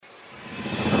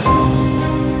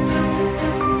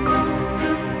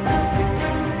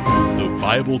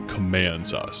Bible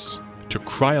commands us to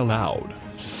cry aloud,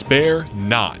 "Spare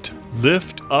not,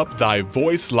 lift up thy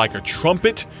voice like a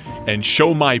trumpet, and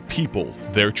show my people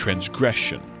their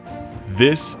transgression."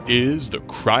 This is the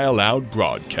Cry Aloud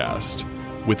broadcast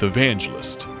with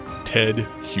evangelist Ted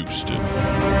Houston.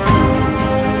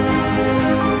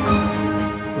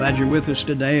 Glad you're with us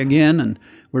today again, and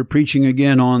we're preaching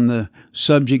again on the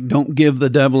subject, don't give the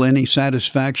devil any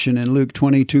satisfaction. In Luke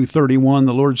 22:31,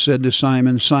 the Lord said to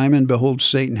Simon, "Simon, behold,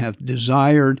 Satan hath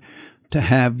desired to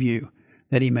have you,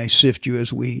 that he may sift you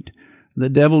as wheat." The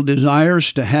devil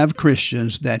desires to have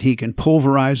Christians that he can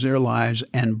pulverize their lives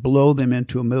and blow them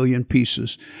into a million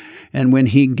pieces. And when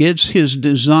he gets his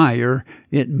desire,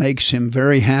 it makes him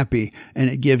very happy, and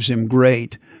it gives him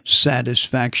great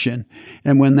satisfaction.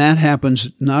 And when that happens,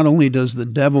 not only does the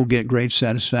devil get great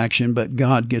satisfaction, but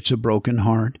God gets a broken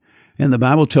heart. And the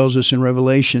Bible tells us in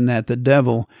Revelation that the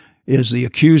devil is the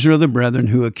accuser of the brethren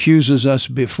who accuses us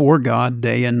before God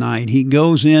day and night. He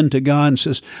goes in to God and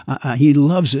says, he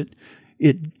loves it.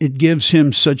 It gives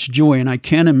him such joy, and I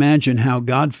can't imagine how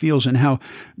God feels and how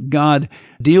God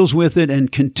deals with it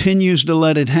and continues to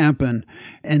let it happen.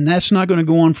 And that's not going to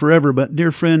go on forever. But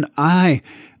dear friend, I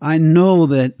know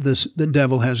that the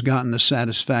devil has gotten the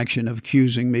satisfaction of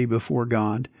accusing me before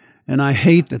God, and I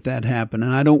hate that happened,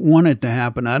 and I don't want it to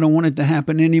happen. I don't want it to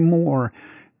happen anymore.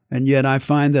 And yet I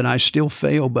find that I still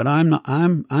fail, but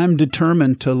I'm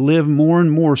determined to live more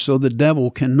and more so the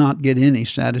devil cannot get any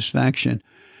satisfaction.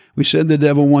 We said the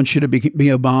devil wants you to be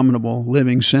abominable,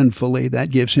 living sinfully.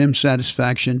 That gives him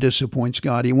satisfaction, disappoints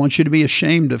God. He wants you to be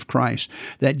ashamed of Christ.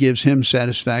 That gives him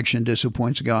satisfaction,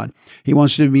 disappoints God. He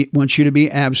wants you to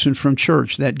be absent from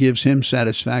church. That gives him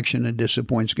satisfaction and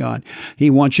disappoints God. He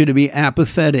wants you to be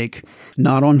apathetic,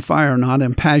 not on fire, not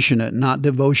impassionate, not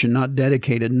devotion, not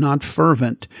dedicated, not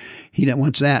fervent. He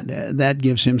wants that. That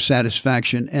gives him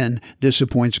satisfaction and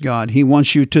disappoints God. He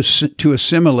wants you to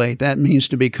assimilate. That means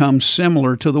to become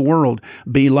similar to the world.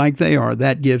 Be like they are.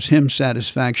 That gives him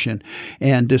satisfaction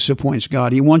and disappoints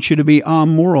God. He wants you to be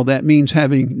amoral. That means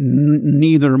having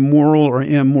neither moral or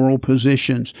immoral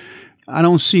positions. I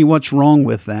don't see what's wrong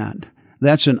with that.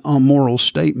 That's an immoral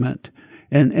statement.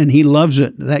 And he loves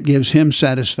it. That gives him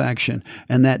satisfaction,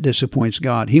 and that disappoints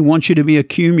God. He wants you to be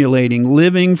accumulating,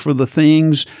 living for the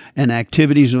things and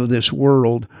activities of this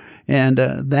world, and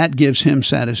that gives him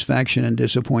satisfaction and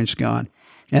disappoints God.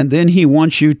 And then he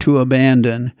wants you to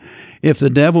abandon. If the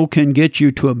devil can get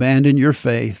you to abandon your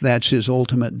faith, that's his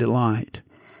ultimate delight.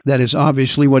 That is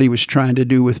obviously what he was trying to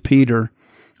do with Peter.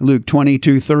 Luke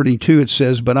 22:32, it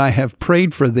says, "But I have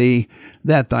prayed for thee,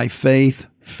 that thy faith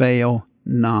fail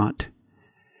not."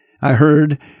 I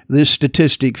heard this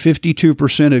statistic,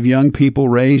 52% of young people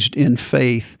raised in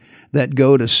faith that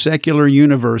go to secular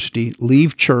university,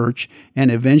 leave church, and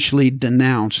eventually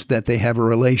denounce that they have a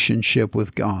relationship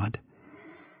with God.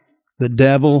 The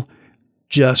devil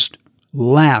just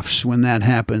laughs when that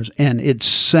happens, and it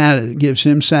gives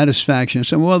him satisfaction.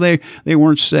 So, well, they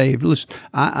weren't saved. Listen,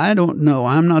 I don't know.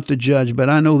 I'm not the judge,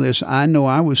 but I know this. I know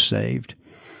I was saved.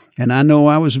 And I know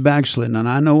I was backslidden, and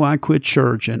I know I quit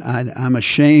church, and I'm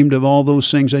ashamed of all those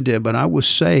things I did, but I was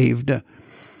saved.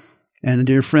 And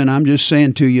dear friend, I'm just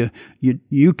saying to you,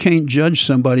 you can't judge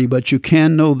somebody, but you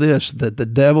can know this, that the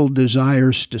devil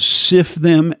desires to sift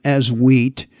them as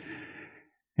wheat,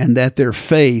 and that their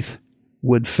faith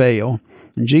would fail.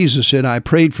 And Jesus said, "I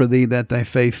prayed for thee that thy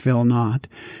faith fail not."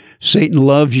 Satan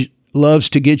loves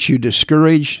to get you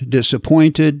discouraged,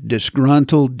 disappointed,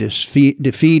 disgruntled,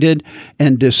 defeated,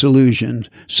 and disillusioned.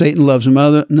 Satan loves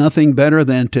nothing better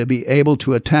than to be able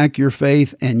to attack your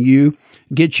faith and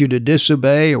get you to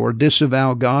disobey or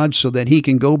disavow God so that he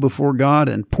can go before God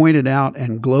and point it out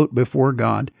and gloat before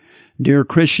God. Dear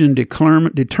Christian,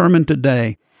 determine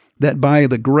today that by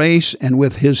the grace and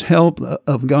with his help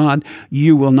of God,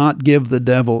 you will not give the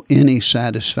devil any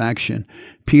satisfaction.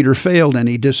 Peter failed, and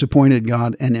he disappointed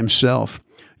God and himself.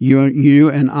 You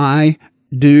and I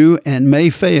do and may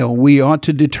fail. We ought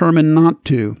to determine not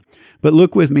to. But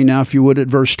look with me now, if you would, at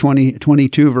verse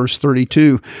 22, verse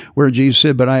 32, where Jesus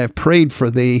said, "But I have prayed for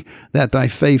thee, that thy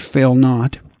faith fail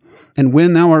not. And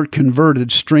when thou art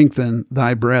converted, strengthen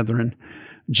thy brethren."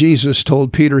 Jesus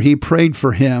told Peter he prayed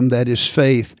for him, that his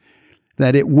faith,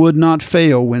 that it would not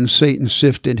fail when Satan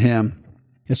sifted him.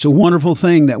 It's a wonderful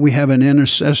thing that we have an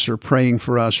intercessor praying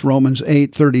for us. Romans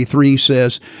 8:33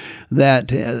 says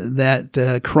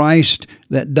that Christ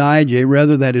that died, yea,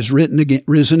 rather that is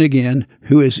risen again,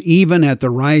 who is even at the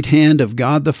right hand of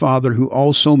God the Father, who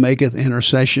also maketh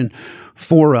intercession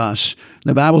for us.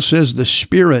 The Bible says the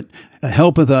Spirit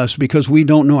helpeth us, because we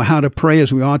don't know how to pray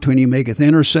as we ought to, and he maketh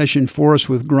intercession for us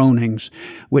with groanings,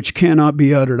 which cannot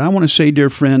be uttered. I want to say, dear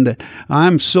friend, that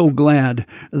I'm so glad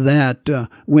that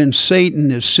when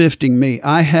Satan is sifting me,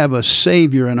 I have a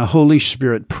Savior and a Holy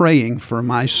Spirit praying for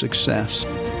my success.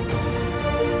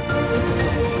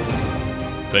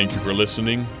 Thank you for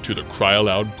listening to the Cry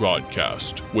Aloud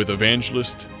broadcast with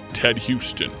evangelist Ted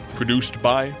Houston, produced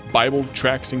by Bible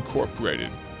Tracts Incorporated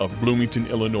of Bloomington,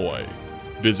 Illinois.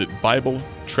 Visit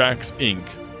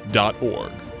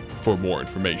BibleTractsInc.org for more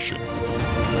information.